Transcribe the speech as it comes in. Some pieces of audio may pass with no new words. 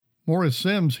Morris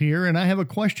Sims here, and I have a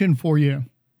question for you.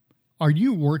 Are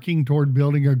you working toward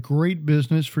building a great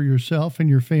business for yourself and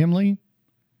your family?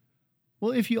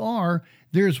 Well, if you are,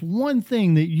 there's one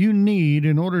thing that you need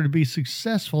in order to be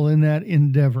successful in that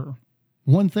endeavor.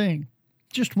 One thing.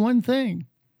 Just one thing.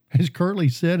 As Curly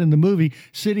said in the movie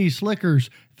City Slickers,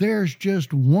 there's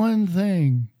just one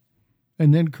thing.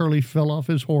 And then Curly fell off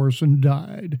his horse and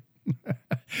died.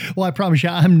 Well, I promise you,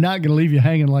 I'm not going to leave you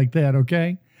hanging like that,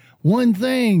 okay? One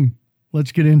thing.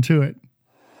 Let's get into it.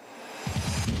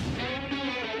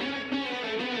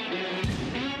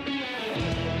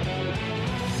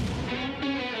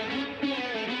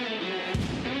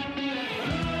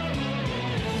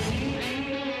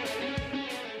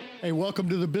 Hey, welcome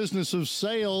to the Business of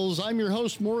Sales. I'm your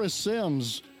host, Morris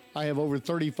Sims. I have over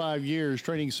 35 years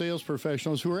training sales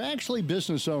professionals who are actually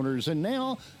business owners. And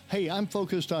now, hey, I'm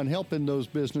focused on helping those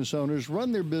business owners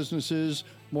run their businesses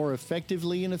more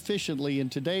effectively and efficiently in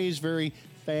today's very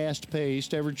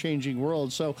fast-paced, ever-changing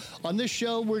world. So on this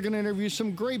show, we're going to interview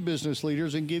some great business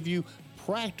leaders and give you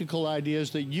practical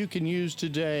ideas that you can use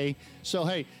today. So,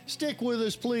 hey, stick with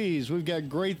us, please. We've got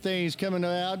great things coming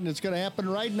out, and it's going to happen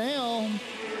right now.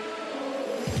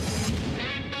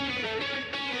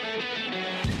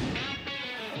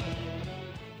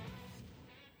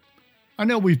 I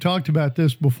know we've talked about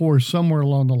this before somewhere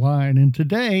along the line, and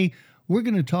today we're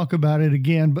going to talk about it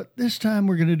again, but this time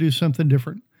we're going to do something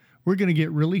different. We're going to get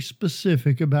really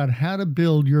specific about how to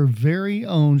build your very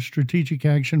own strategic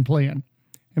action plan.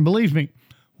 And believe me,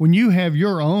 when you have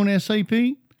your own SAP,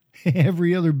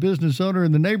 every other business owner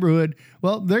in the neighborhood,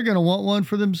 well, they're going to want one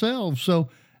for themselves. So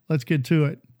let's get to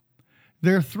it.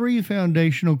 There are three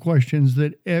foundational questions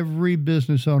that every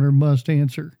business owner must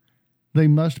answer. They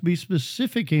must be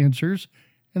specific answers,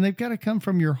 and they've got to come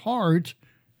from your heart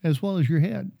as well as your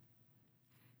head.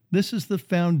 This is the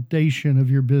foundation of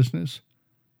your business.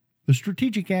 The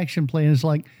strategic action plan is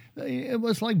like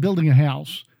building a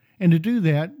house. And to do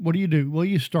that, what do? Well,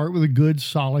 you start with a good,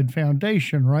 solid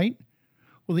foundation, right?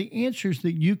 Well, the answers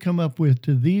that you come up with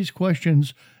to these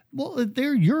questions, well,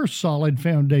 they're your solid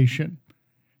foundation.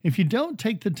 If you don't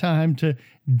take the time to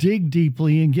dig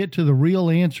deeply and get to the real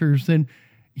answers, then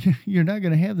you're not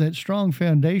going to have that strong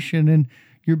foundation, and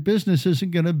your business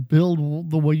isn't going to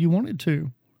build the way you want it to.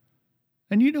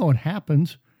 And you know what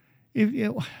happens.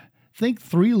 Think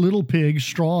Three Little Pigs,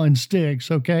 straw and sticks,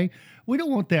 okay? We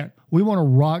don't want that. We want a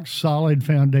rock-solid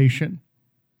foundation.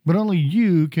 But only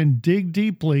you can dig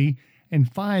deeply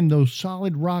and find those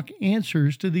solid rock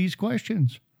answers to these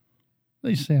questions.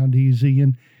 They sound easy,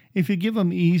 and if you give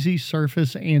them easy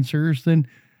surface answers, then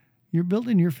you're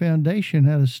building your foundation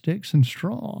out of sticks and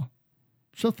straw.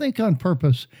 So think on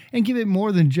purpose and give it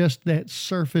more than just that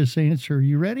surface answer.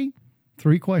 You ready?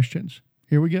 3 questions.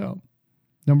 Here we go.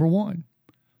 Number 1,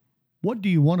 what do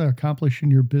you want to accomplish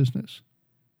in your business?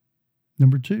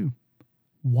 Number 2,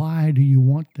 why do you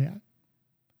want that?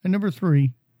 And number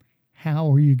 3,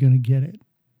 how are you going to get it?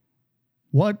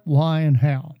 What, why, and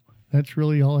how? That's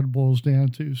really all it boils down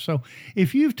to. So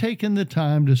if you've taken the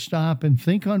time to stop and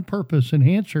think on purpose and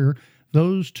answer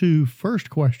those 2 first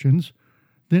questions,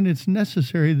 then it's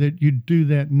necessary that you do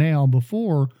that now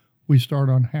before we start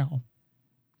on how.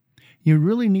 You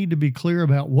really need to be clear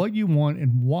about what you want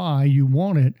and why you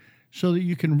want it so that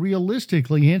you can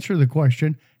realistically answer the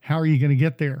question, how are you going to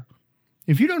get there?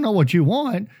 If you don't know what you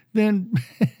want, then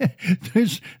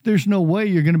there's no way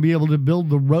you're going to be able to build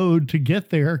the road to get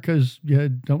there because you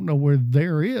don't know where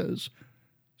there is.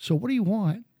 So what do you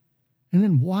want? And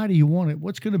then why do you want it?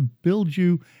 What's going to build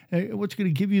you? What's going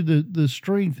to give you the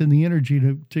strength and the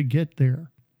energy to get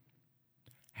there?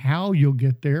 How you'll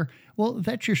get there? Well,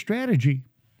 that's your strategy.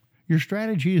 Your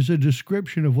strategy is a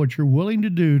description of what you're willing to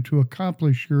do to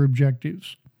accomplish your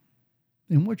objectives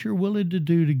and what you're willing to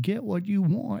do to get what you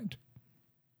want.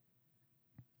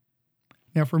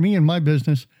 Now, for me in my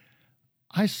business,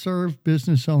 I serve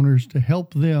business owners to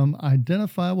help them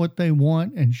identify what they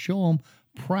want and show them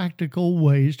practical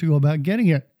ways to go about getting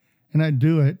it. And I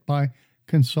do it by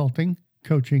consulting,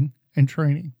 coaching, and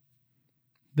training.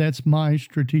 That's my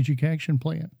strategic action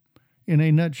plan. In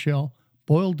a nutshell,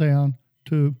 boiled down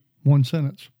to one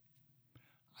sentence.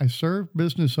 I serve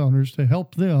business owners to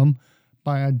help them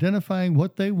by identifying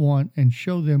what they want and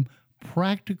show them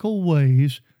practical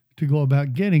ways to go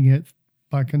about getting it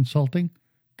by consulting,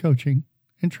 coaching,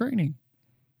 and training.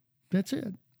 That's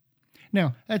it.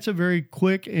 Now, that's a very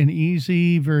quick and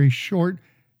easy, very short,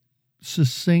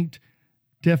 succinct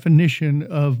definition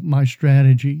of my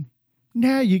strategy.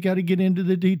 Now you got to get into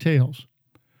the details.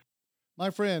 My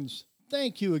friends,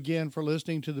 thank you again for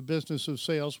listening to the Business of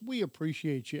Sales. We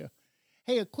appreciate you.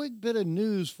 Hey, a quick bit of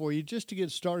news for you just to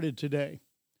get started today.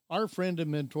 our friend and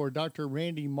mentor, Dr.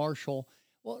 Randy Marshall.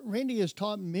 Well, Randy has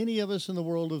taught many of us in the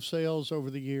world of sales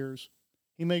over the years.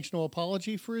 He makes no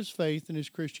apology for his faith and his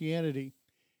Christianity.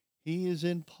 He is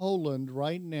in Poland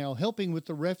right now, helping with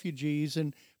the refugees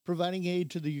and providing aid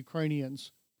to the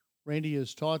Ukrainians. Randy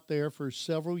has taught there for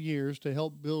several years to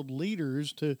help build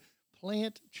leaders to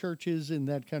plant churches in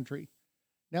that country.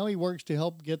 Now he works to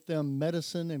help get them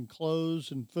medicine and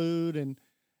clothes and food and,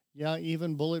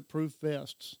 even bulletproof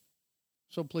vests.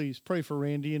 So please pray for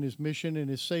Randy and his mission and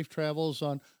his safe travels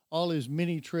on all his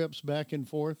many trips back and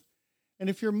forth. And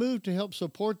if you're moved to help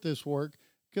support this work,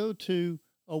 go to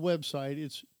a website.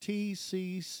 It's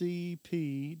tccp.pro.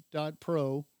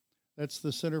 That's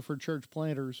the Center for Church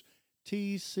Planters.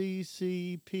 tccp.pro,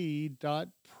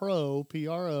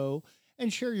 P-R-O,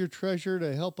 and share your treasure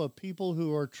to help a people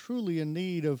who are truly in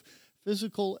need of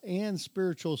physical and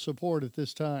spiritual support at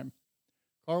this time.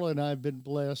 Carla and I have been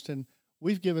blessed, and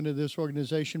we've given to this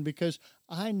organization because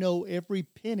I know every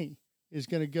penny is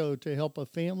going to go to help a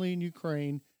family in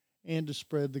Ukraine and to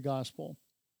spread the gospel.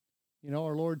 You know,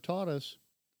 our Lord taught us,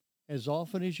 as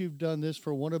often as you've done this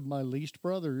for one of my least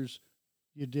brothers,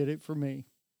 you did it for me.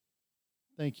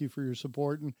 Thank you for your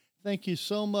support, and thank you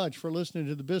so much for listening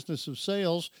to The Business of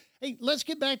Sales. Hey, let's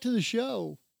get back to the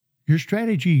show. Your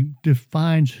strategy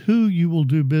defines who you will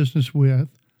do business with,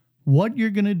 what you're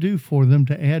going to do for them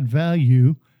to add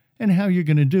value, and how you're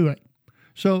going to do it.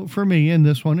 So for me in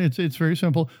this one, it's very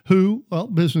simple. Who? Well,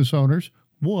 business owners.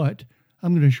 What?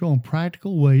 I'm going to show them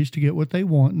practical ways to get what they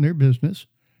want in their business.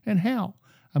 And how?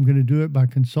 I'm going to do it by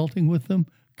consulting with them,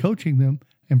 coaching them,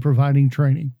 and providing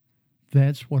training.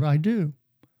 That's what I do.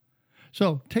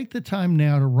 So take the time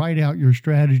now to write out your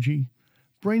strategy.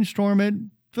 Brainstorm it,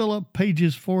 fill up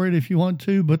pages for it if you want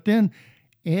to, but then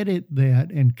edit that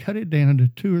and cut it down to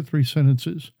 2 or 3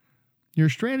 sentences. Your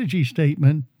strategy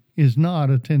statement is not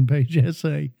a 10-page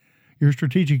essay. Your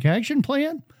strategic action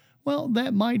plan? Well,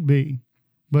 that might be,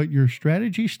 but your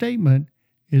strategy statement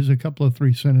is a couple of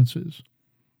 3 sentences.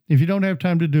 If you don't have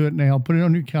time to do it now, put it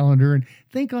on your calendar and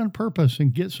think on purpose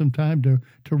and get some time to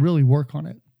really work on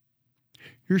it.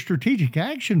 Your strategic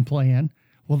action plan,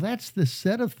 well, that's the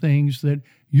set of things that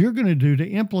you're going to do to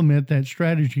implement that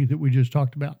strategy that we just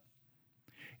talked about.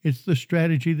 It's the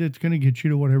strategy that's going to get you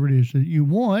to whatever it is that you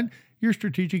want. Your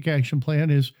strategic action plan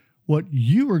is what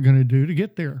you are going to do to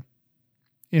get there.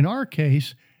 In our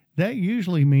case, that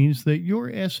usually means that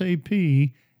your SAP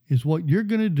is what you're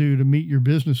going to do to meet your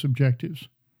business objectives.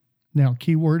 Now,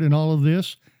 keyword in all of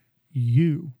this,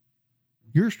 you.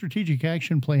 Your strategic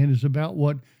action plan is about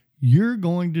what you're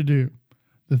going to do,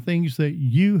 the things that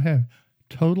you have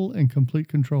total and complete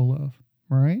control of,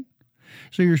 all right?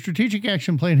 So your strategic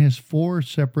action plan has 4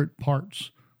 separate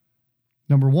parts.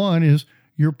 Number 1 is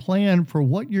your plan for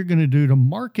what you're going to do to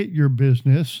market your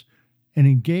business and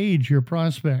engage your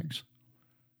prospects.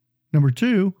 Number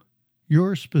 2,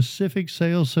 your specific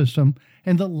sales system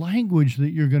and the language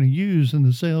that you're going to use in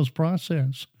the sales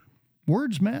process.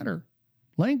 Words matter.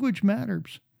 Language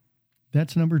matters.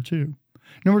 That's number 2.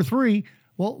 Number 3,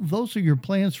 well, those are your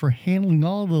plans for handling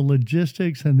all the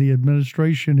logistics and the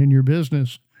administration in your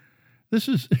business. This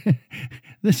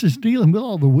is dealing with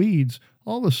all the weeds,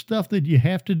 all the stuff that you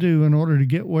have to do in order to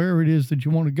get where it is that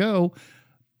you want to go,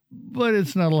 but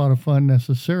it's not a lot of fun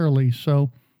necessarily,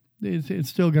 so it's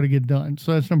still got to get done.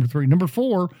 So that's number 3. Number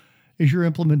 4 is your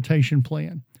implementation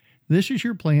plan. This is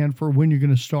your plan for when you're going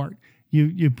to start.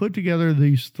 You put together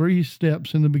these 3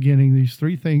 steps in the beginning, these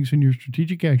 3 things in your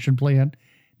strategic action plan.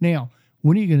 Now,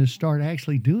 when are you going to start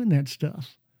actually doing that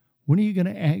stuff? When are you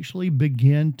going to actually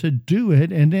begin to do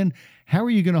it? And then how are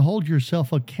you going to hold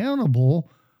yourself accountable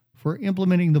for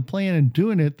implementing the plan and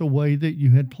doing it the way that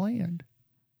you had planned?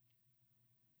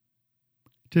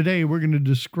 Today, we're going to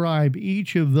describe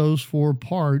each of those 4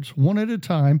 parts one at a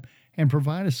time and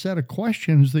provide a set of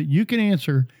questions that you can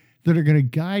answer that are going to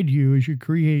guide you as you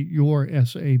create your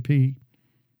SAP.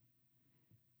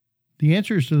 The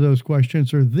answers to those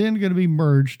questions are then going to be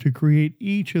merged to create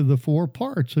each of the 4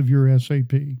 parts of your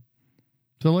SAP.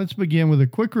 So let's begin with a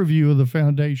quick review of the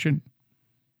foundation.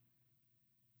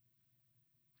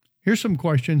 Here's some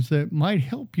questions that might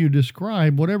help you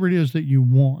describe whatever it is that you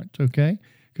want, okay?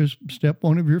 Because step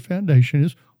 1 of your foundation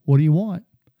is, what do you want?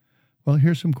 Well,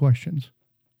 here's some questions.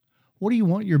 What do you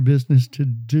want your business to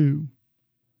do?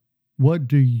 What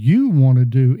do you want to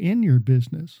do in your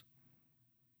business?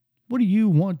 What do you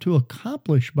want to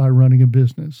accomplish by running a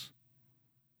business?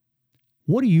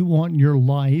 What do you want in your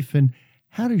life, and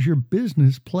how does your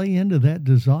business play into that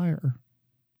desire?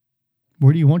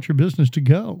 Where do you want your business to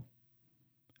go?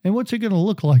 And what's it going to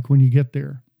look like when you get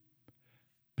there?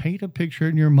 Paint a picture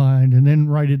in your mind and then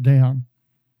write it down.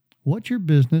 What's your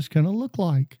business going to look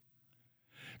like?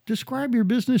 Describe your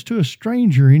business to a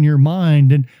stranger in your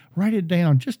mind and write it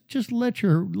down. Just let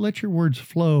your words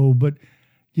flow, but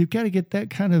you've got to get that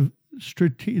kind of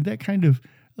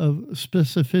of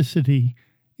specificity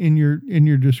in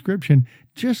your description,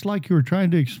 just like you were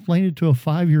trying to explain it to a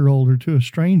 5-year-old or to a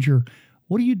stranger.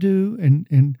 What do you do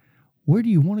and where do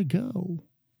you want to go?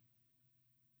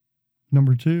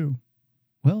 Number 2.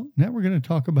 Well, now we're going to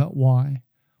talk about why.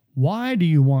 Why do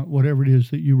you want whatever it is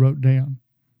that you wrote down?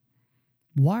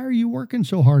 Why are you working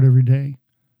so hard every day?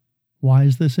 Why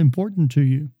is this important to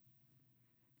you?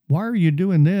 Why are you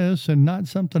doing this and not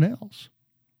something else?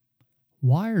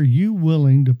 Why are you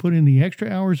willing to put in the extra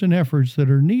hours and efforts that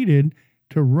are needed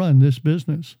to run this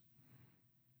business?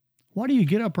 Why do you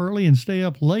get up early and stay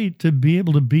up late to be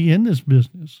able to be in this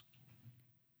business?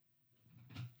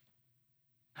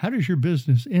 How does your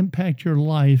business impact your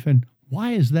life, and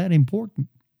why is that important?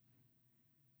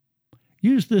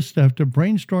 Use this stuff to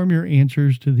brainstorm your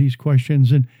answers to these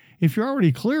questions. And if you're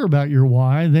already clear about your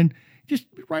why, then just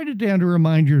write it down to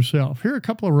remind yourself. Here are a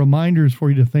couple of reminders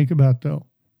for you to think about, though.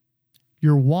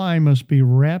 Your why must be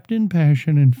wrapped in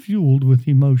passion and fueled with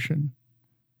emotion.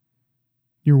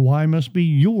 Your why must be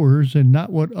yours and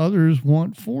not what others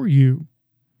want for you.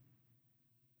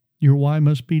 Your why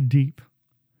must be deep.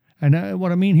 And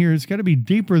what I mean here, it's got to be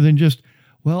deeper than just,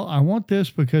 well, I want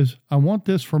this because I want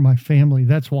this for my family.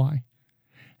 That's why.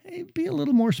 Be a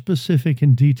little more specific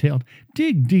and detailed.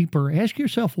 Dig deeper. Ask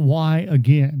yourself why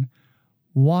again.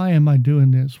 Why am I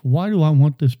doing this? Why do I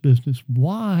want this business?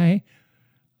 Why?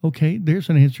 Okay, there's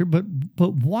an answer, but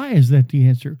why is that the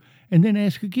answer? And then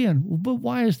ask again, but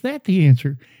why is that the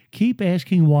answer? Keep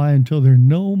asking why until there are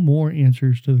no more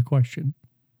answers to the question.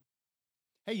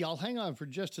 Hey, y'all, hang on for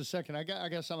just a second. I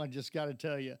got something I just got to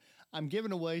tell you. I'm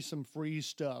giving away some free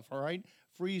stuff, all right?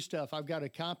 Free stuff. I've got a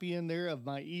copy in there of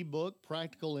my ebook,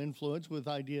 Practical Influence, with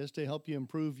ideas to help you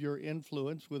improve your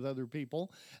influence with other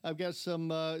people. I've got some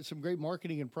great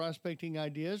marketing and prospecting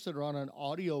ideas that are on an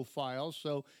audio file,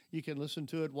 so you can listen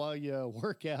to it while you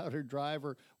work out or drive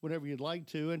or whatever you'd like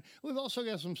to. And we've also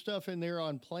got some stuff in there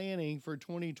on planning for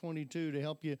 2022 to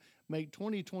help you make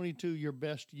 2022 your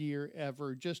best year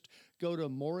ever. Just go to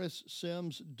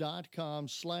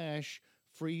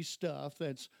morrissims.com/free stuff.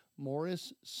 That's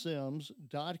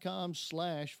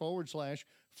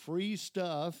morrissims.com//free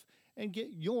stuff and get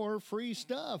your free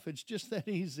stuff. It's just that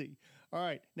easy. All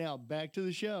right, now back to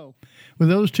the show. With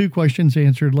those 2 questions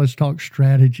answered, let's talk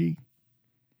strategy.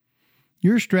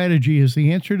 Your strategy is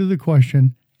the answer to the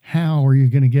question, how are you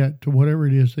going to get to whatever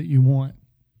it is that you want?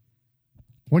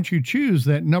 Once you choose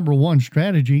that number 1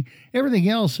 strategy, everything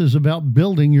else is about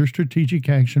building your strategic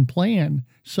action plan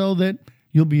so that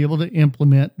you'll be able to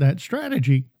implement that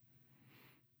strategy.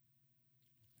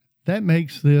 That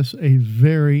makes this a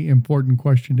very important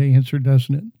question to answer,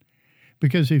 doesn't it?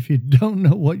 Because if you don't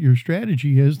know what your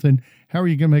strategy is, then how are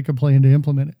you going to make a plan to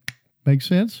implement it? Make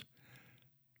sense?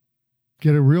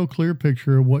 Get a real clear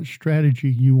picture of what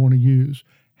strategy you want to use.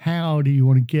 How do you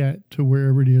want to get to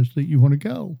wherever it is that you want to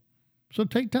go? So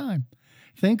take time.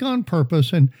 Think on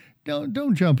purpose and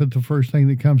don't jump at the first thing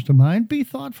that comes to mind. Be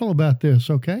thoughtful about this,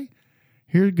 okay?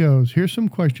 Here it goes. Here's some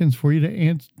questions for you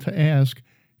to ask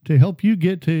to help you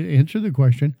get to answer the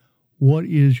question, what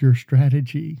is your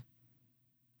strategy?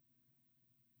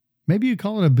 Maybe you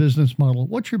call it a business model.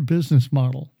 What's your business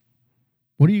model?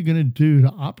 What are you going to do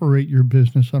to operate your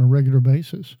business on a regular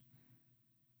basis?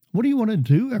 What do you want to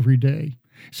do every day?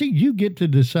 See, you get to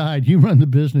decide. You run the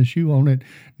business. You own it.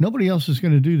 Nobody else is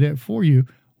going to do that for you.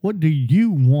 What do you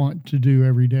want to do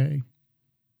every day?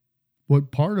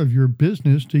 What part of your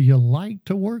business do you like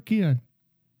to work in?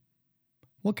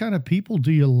 What kind of people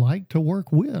do you like to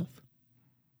work with?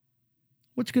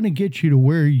 What's going to get you to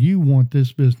where you want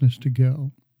this business to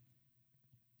go?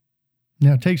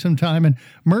 Now take some time and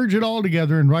merge it all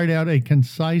together and write out a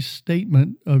concise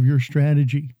statement of your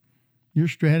strategy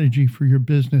for your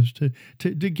business to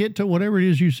get to whatever it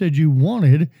is you said you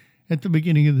wanted at the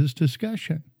beginning of this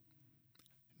discussion.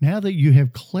 Now that you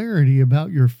have clarity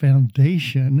about your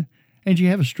foundation and you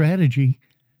have a strategy,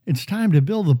 it's time to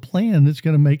build a plan that's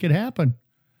going to make it happen.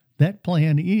 That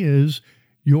plan is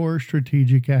your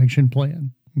strategic action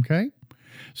plan, okay?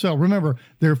 So remember,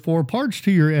 there are 4 parts to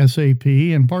your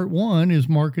SAP, and part 1 is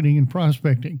marketing and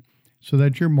prospecting. So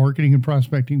that's your marketing and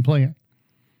prospecting plan.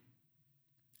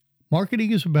 Marketing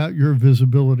is about your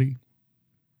visibility.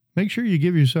 Make sure you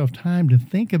give yourself time to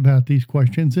think about these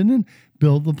questions and then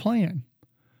build the plan.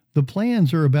 The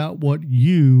plans are about what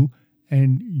you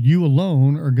and you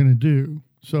alone are going to do.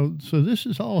 So this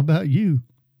is all about you.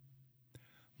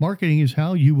 Marketing is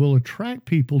how you will attract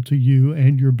people to you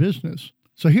and your business.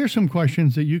 So here's some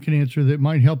questions that you can answer that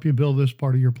might help you build this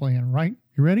part of your plan, right?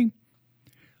 You ready?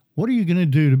 What are you going to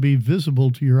do to be visible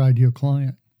to your ideal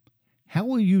client? How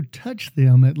will you touch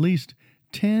them at least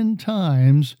 10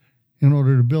 times in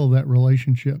order to build that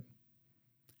relationship?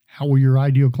 How will your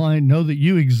ideal client know that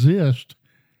you exist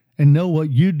and know what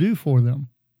you do for them?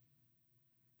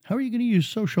 How are you going to use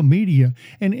social media?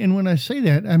 And when I say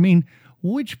that, I mean,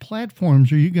 which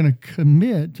platforms are you going to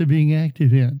commit to being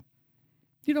active in?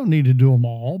 You don't need to do them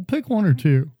all. Pick one or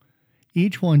two.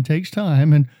 Each one takes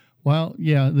time. And while,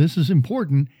 yeah, this is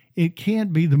important, it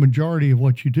can't be the majority of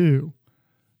what you do.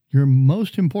 Your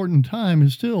most important time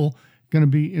is still going to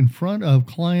be in front of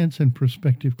clients and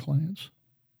prospective clients.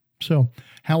 So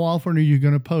how often are you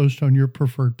going to post on your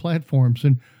preferred platforms?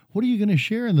 And what are you going to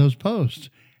share in those posts?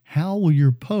 How will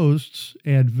your posts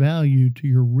add value to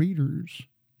your readers?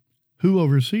 Who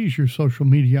oversees your social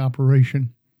media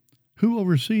operation? Who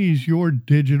oversees your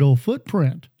digital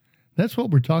footprint? That's what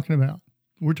we're talking about.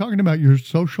 We're talking about your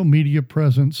social media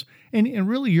presence and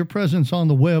really your presence on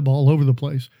the web all over the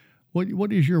place.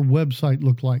 What does your website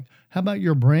look like? How about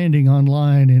your branding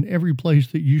online and every place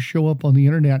that you show up on the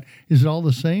internet? Is it all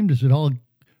the same? Does it all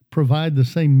provide the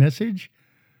same message?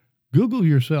 Google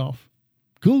yourself.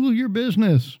 Google your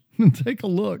business and take a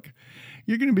look.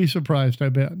 You're going to be surprised, I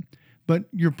bet. But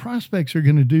your prospects are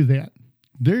going to do that.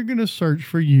 They're going to search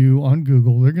for you on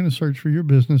Google. They're going to search for your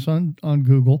business on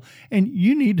Google. And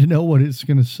you need to know what it's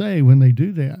going to say when they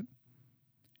do that.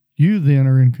 You then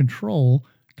are in control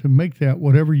to make that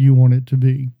whatever you want it to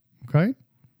be. Okay?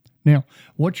 Now,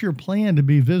 what's your plan to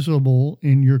be visible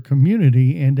in your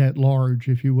community and at large,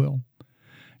 if you will?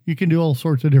 You can do all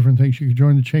sorts of different things. You could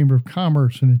join the Chamber of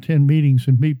Commerce and attend meetings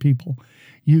and meet people.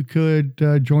 You could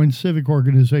join civic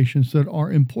organizations that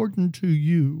are important to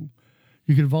you.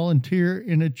 You could volunteer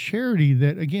in a charity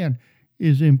that, again,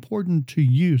 is important to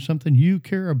you, something you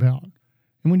care about.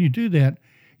 And when you do that,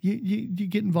 you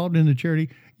get involved in the charity.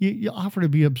 You offer to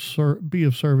be of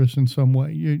service in some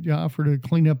way. You offer to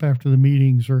clean up after the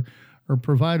meetings or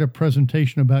provide a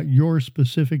presentation about your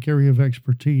specific area of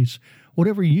expertise,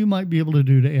 whatever you might be able to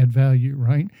do to add value,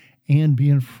 right? And be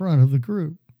in front of the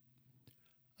group.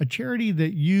 A charity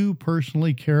that you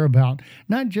personally care about,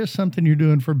 not just something you're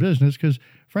doing for business, because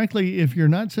frankly, if you're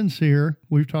not sincere,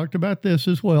 we've talked about this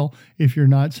as well, if you're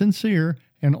not sincere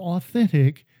and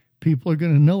authentic, people are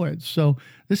going to know it. So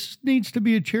this needs to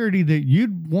be a charity that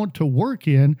you'd want to work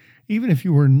in, even if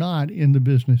you were not in the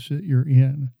business that you're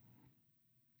in.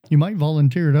 You might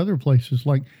volunteer at other places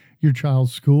like your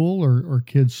child's school or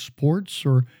kids' sports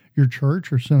or your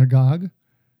church or synagogue.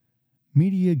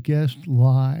 Media guest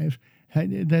live.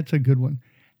 That's a good one.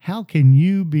 How can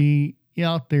you be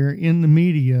out there in the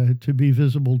media to be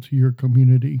visible to your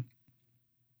community?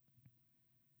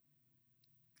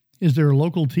 Is there a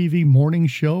local TV morning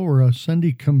show or a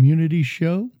Sunday community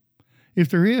show? If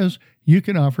there is, you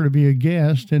can offer to be a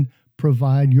guest and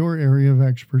provide your area of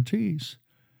expertise.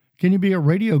 Can you be a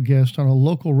radio guest on a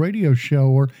local radio show?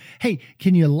 Or, hey,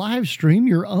 can you live stream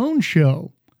your own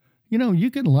show? You know,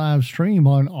 you can live stream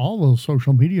on all those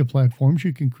social media platforms.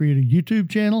 You can create a YouTube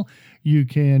channel. You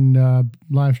can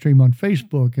live stream on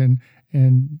Facebook and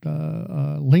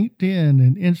LinkedIn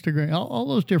and Instagram, all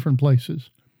those different places.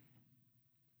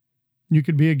 You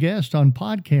could be a guest on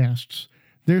podcasts.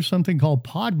 There's something called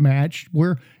Podmatch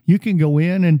where you can go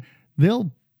in and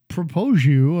they'll propose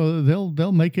you.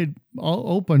 They'll make it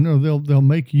open, or they'll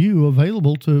make you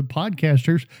available to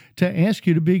podcasters to ask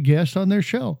you to be a guest on their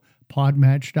show.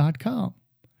 Podmatch.com.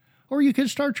 Or you can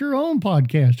start your own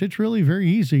podcast. It's really very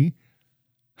easy.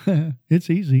 It's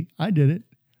easy. I did it.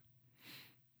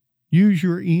 Use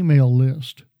your email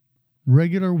list.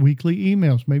 Regular weekly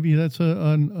emails. Maybe that's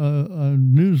a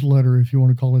newsletter, if you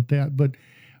want to call it that. But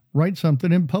write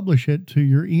something and publish it to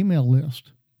your email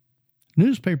list.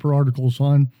 Newspaper articles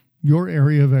on your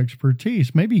area of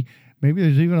expertise. Maybe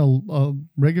there's even a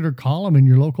regular column in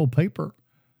your local paper.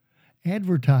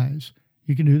 Advertise.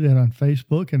 You can do that on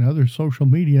Facebook and other social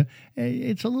media.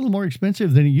 It's a little more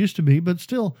expensive than it used to be, but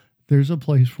still, there's a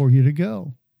place for you to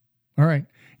go. All right,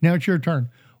 now it's your turn.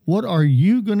 What are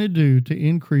you going to do to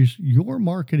increase your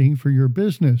marketing for your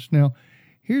business? Now,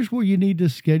 here's where you need to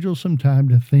schedule some time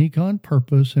to think on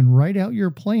purpose and write out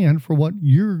your plan for what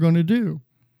you're going to do.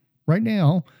 Right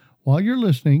now, while you're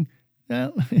listening,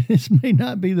 this may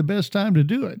not be the best time to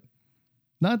do it.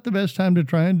 Not the best time to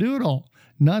try and do it all.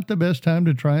 Not the best time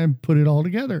to try and put it all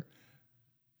together.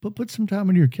 But put some time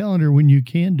on your calendar when you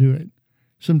can do it.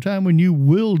 Some time when you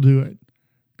will do it.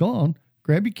 Go on,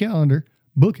 grab your calendar,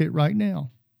 book it right now.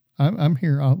 I'm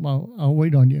here. I'll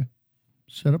wait on you.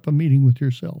 Set up a meeting with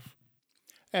yourself.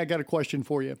 I got a question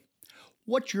for you.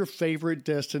 What's your favorite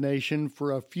destination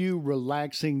for a few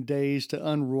relaxing days to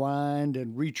unwind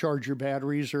and recharge your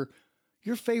batteries, or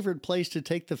your favorite place to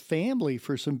take the family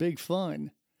for some big fun?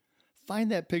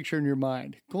 Find that picture in your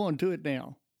mind. Go on, do it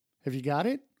now. Have you got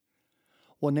it?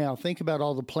 Well, now think about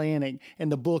all the planning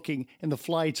and the booking and the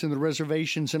flights and the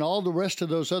reservations and all the rest of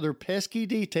those other pesky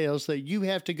details that you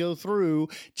have to go through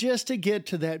just to get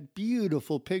to that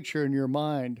beautiful picture in your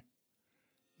mind.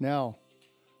 Now,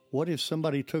 what if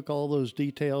somebody took all those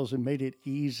details and made it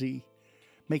easy?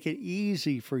 Make it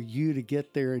easy for you to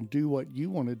get there and do what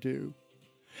you want to do.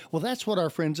 Well, that's what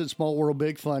our friends at Small World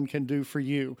Big Fun can do for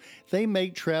you. They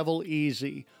make travel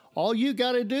easy. All you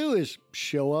got to do is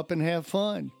show up and have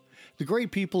fun. The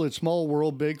great people at Small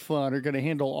World Big Fun are going to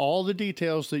handle all the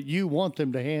details that you want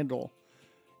them to handle.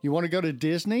 You want to go to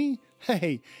Disney?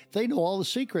 Hey, they know all the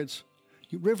secrets.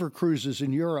 River cruises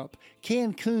in Europe,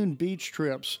 Cancun beach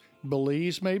trips,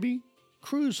 Belize maybe,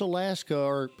 cruise Alaska,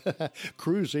 or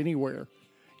cruise anywhere.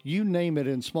 You name it,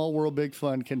 and Small World Big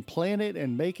Fun can plan it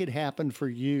and make it happen for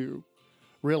you.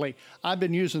 Really, I've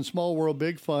been using Small World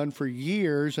Big Fun for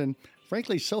years, and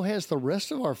frankly, so has the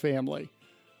rest of our family.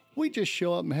 We just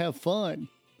show up and have fun.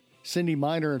 Cindy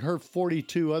Miner and her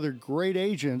 42 other great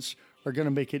agents are going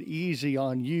to make it easy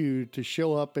on you to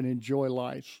show up and enjoy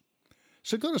life.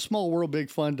 So go to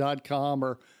smallworldbigfun.com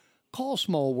or call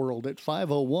Small World at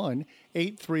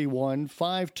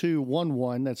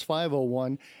 501-831-5211. That's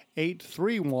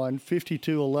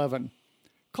 501-831-5211.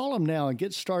 Call them now and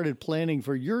get started planning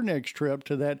for your next trip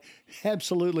to that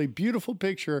absolutely beautiful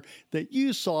picture that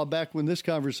you saw back when this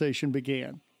conversation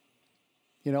began.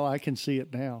 You know, I can see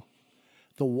it now.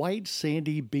 The white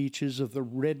sandy beaches of the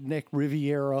redneck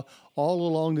Riviera all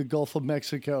along the Gulf of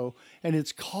Mexico, and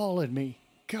it's calling me.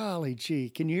 Golly gee,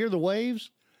 can you hear the waves?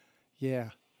 Yeah,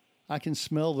 I can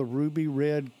smell the ruby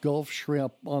red Gulf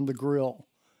shrimp on the grill.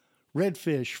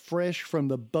 Redfish fresh from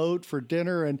the boat for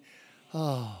dinner, and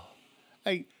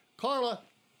hey, Carla,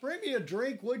 bring me a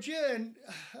drink, would you? And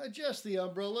adjust the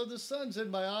umbrella. The sun's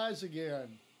in my eyes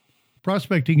again.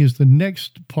 Prospecting is the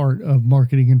next part of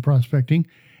marketing and prospecting.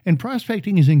 And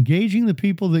prospecting is engaging the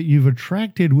people that you've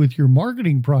attracted with your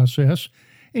marketing process,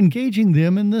 engaging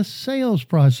them in the sales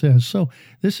process. So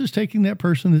this is taking that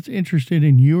person that's interested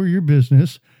in you or your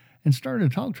business and starting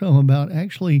to talk to them about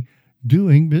actually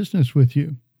doing business with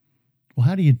you. Well,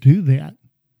 how do you do that?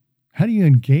 How do you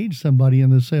engage somebody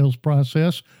in the sales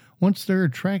process once they're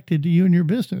attracted to you and your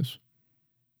business?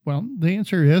 Well, the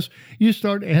answer is you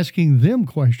start asking them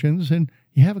questions and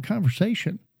you have a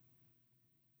conversation.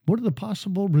 What are the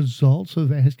possible results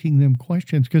of asking them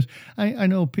questions? Because I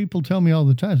know people tell me all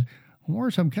the time,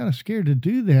 Morris, I'm kind of scared to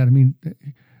do that. I mean,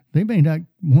 they may not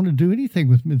want to do anything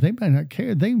with me. They may not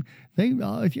care. I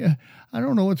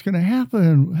don't know what's going to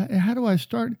happen. How do I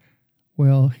start?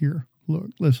 Well, here,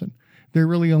 look, listen. There are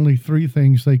really only three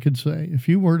things they could say. If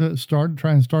you were to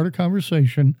try and start a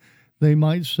conversation, they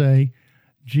might say,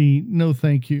 gee, no,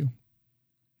 thank you.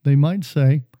 They might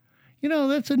say,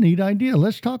 that's a neat idea.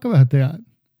 Let's talk about that.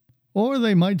 Or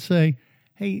they might say,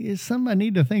 hey, it's something I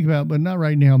need to think about, but not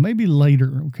right now. Maybe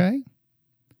later, okay?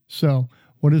 So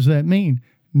what does that mean?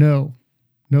 No,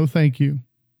 thank you.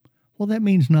 Well, that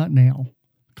means not now.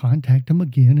 Contact them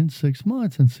again in 6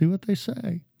 months and see what they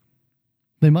say.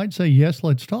 They might say, yes,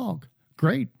 let's talk.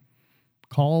 Great.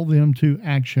 Call them to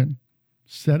action.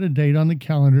 Set a date on the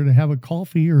calendar to have a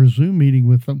coffee or a Zoom meeting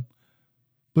with them.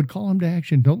 But call them to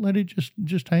action. Don't let it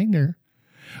just hang there.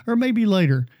 Or maybe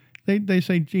later. They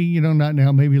say, gee, not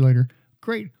now, maybe later.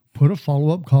 Great. Put a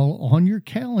follow-up call on your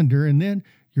calendar, and then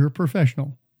you're a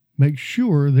professional. Make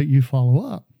sure that you follow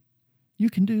up. You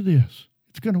can do this.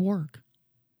 It's going to work.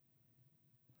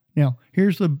 Now,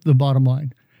 here's the bottom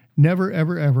line. Never,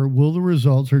 ever, ever will the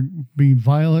results be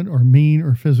violent or mean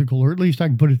or physical, or at least I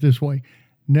can put it this way.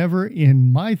 Never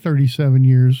in my 37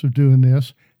 years of doing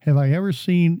this have I ever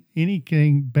seen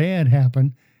anything bad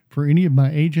happen for any of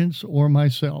my agents or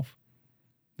myself.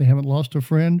 They haven't lost a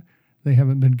friend. They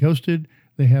haven't been ghosted.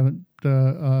 They haven't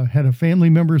had a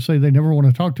family member say they never want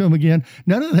to talk to them again.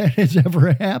 None of that has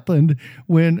ever happened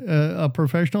when a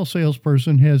professional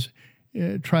salesperson has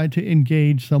tried to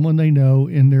engage someone they know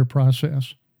in their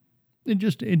process. It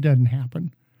doesn't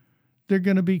happen. They're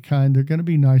going to be kind. They're going to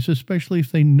be nice, especially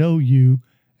if they know you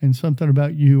and something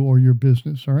about you or your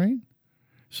business, all right?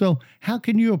 So how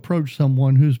can you approach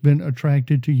someone who's been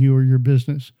attracted to you or your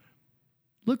business?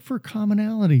 Look for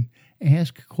commonality.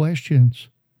 Ask questions.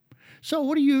 So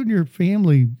what do you and your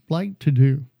family like to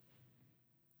do?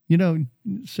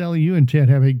 Sally, you and Ted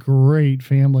have a great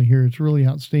family here. It's really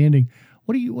outstanding.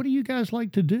 What do you guys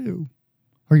like to do?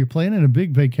 Are you planning a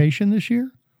big vacation this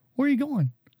year? Where are you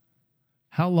going?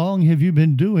 How long have you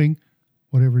been doing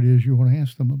whatever it is you want to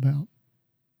ask them about?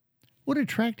 What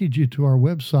attracted you to our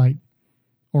website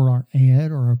or our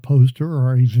ad or our poster or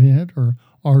our event or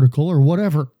article or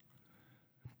whatever?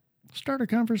 Start a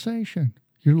conversation.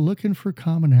 You're looking for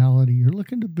commonality. You're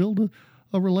looking to build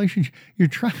a relationship. You're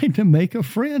trying to make a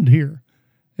friend here.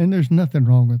 And there's nothing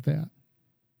wrong with that.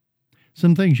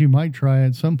 Some things you might try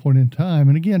at some point in time.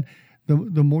 And again,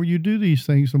 the more you do these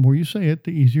things, the more you say it,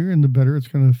 the easier and the better it's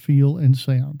going to feel and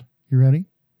sound. You ready?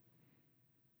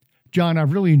 John,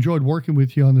 I've really enjoyed working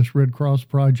with you on this Red Cross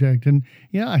project. And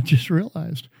yeah, I just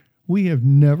realized we have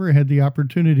never had the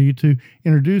opportunity to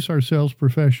introduce ourselves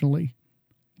professionally.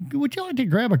 Would you like to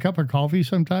grab a cup of coffee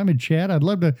sometime and chat? I'd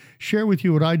love to share with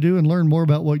you what I do and learn more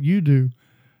about what you do.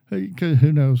 Because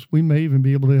who knows, we may even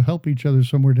be able to help each other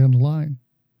somewhere down the line.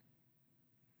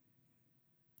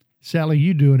 Sally,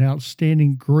 you do an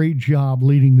outstanding, great job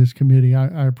leading this committee.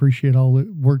 I appreciate all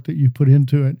the work that you put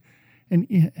into it. And,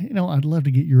 I'd love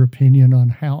to get your opinion on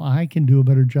how I can do a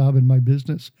better job in my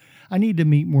business. I need to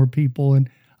meet more people, and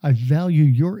I value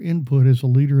your input as a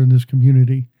leader in this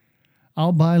community.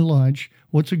 I'll buy lunch.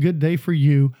 What's a good day for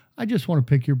you? I just want to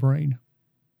pick your brain.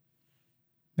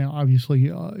 Now, obviously,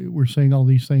 we're saying all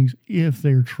these things if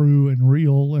they're true and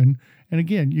real. And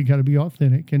again, you got to be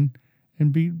authentic and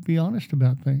be honest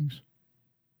about things.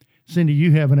 Cindy,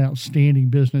 you have an outstanding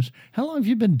business. How long have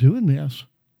you been doing this?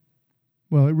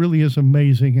 Well, it really is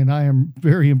amazing, and I am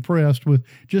very impressed with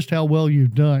just how well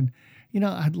you've done.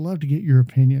 I'd love to get your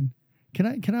opinion.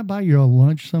 Can I buy you a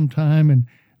lunch sometime and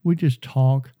we just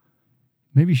talk?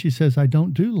 Maybe she says, I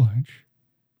don't do lunch.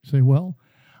 Say, well,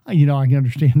 I can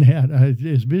understand that.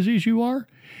 As busy as you are,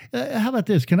 how about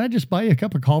this? Can I just buy you a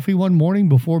cup of coffee one morning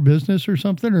before business or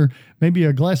something, or maybe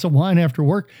a glass of wine after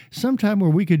work, sometime where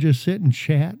we could just sit and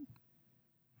chat?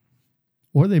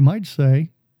 Or they might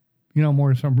say,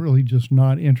 Morris, I'm really just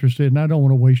not interested and I don't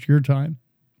want to waste your time.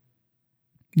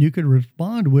 You could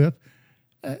respond with,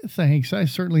 thanks, I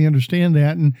certainly understand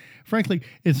that. And frankly,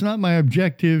 it's not my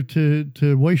objective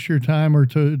to waste your time or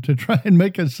to try and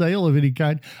make a sale of any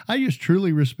kind. I just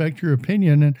truly respect your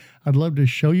opinion, and I'd love to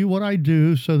show you what I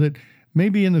do so that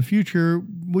maybe in the future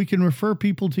we can refer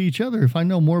people to each other if I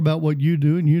know more about what you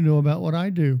do and you know about what I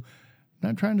do.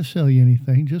 Not trying to sell you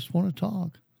anything, just want to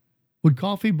talk. Would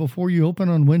coffee before you open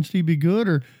on Wednesday be good,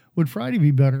 or would Friday be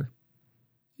better?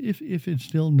 If it's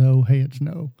still no, hey, it's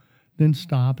no. Then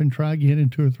stop and try again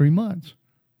in 2 or 3 months.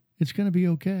 It's going to be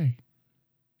okay.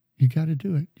 You got to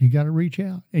do it. You got to reach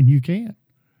out, and you can.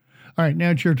 All right, now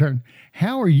it's your turn.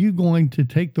 How are you going to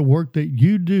take the work that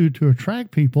you do to attract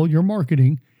people, your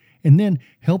marketing, and then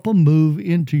help them move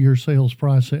into your sales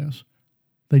process?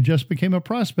 They just became a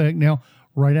prospect. Now,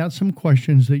 write out some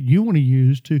questions that you want to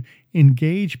use to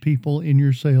engage people in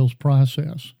your sales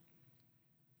process.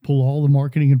 Pull all the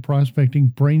marketing and prospecting,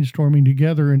 brainstorming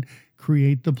together, and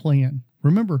create the plan.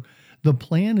 Remember, the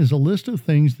plan is a list of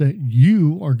things that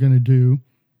you are going to do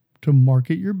to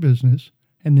market your business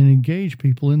and then engage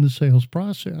people in the sales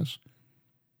process.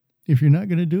 If you're not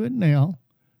going to do it now,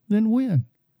 then when?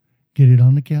 Get it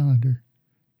on the calendar.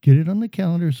 Get it on the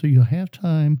calendar so you'll have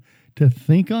time to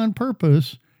think on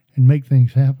purpose and make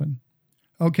things happen.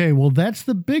 Okay, well, that's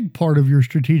the big part of your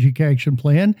strategic action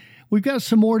plan. We've got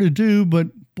some more to do, but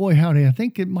boy, howdy, I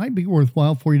think it might be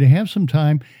worthwhile for you to have some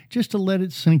time just to let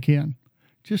it sink in,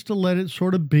 just to let it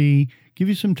sort of be, give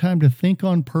you some time to think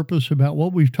on purpose about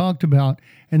what we've talked about.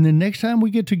 And then next time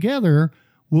we get together,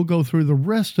 we'll go through the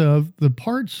rest of the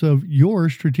parts of your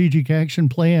strategic action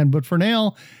plan. But for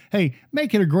now, hey,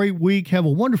 make it a great week. Have a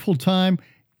wonderful time.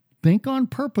 Think on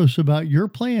purpose about your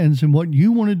plans and what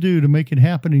you want to do to make it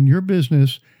happen in your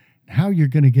business and how you're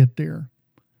going to get there.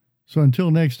 So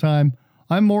until next time,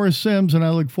 I'm Morris Sims, and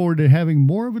I look forward to having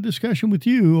more of a discussion with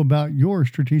you about your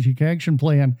strategic action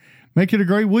plan. Make it a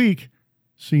great week.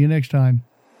 See you next time.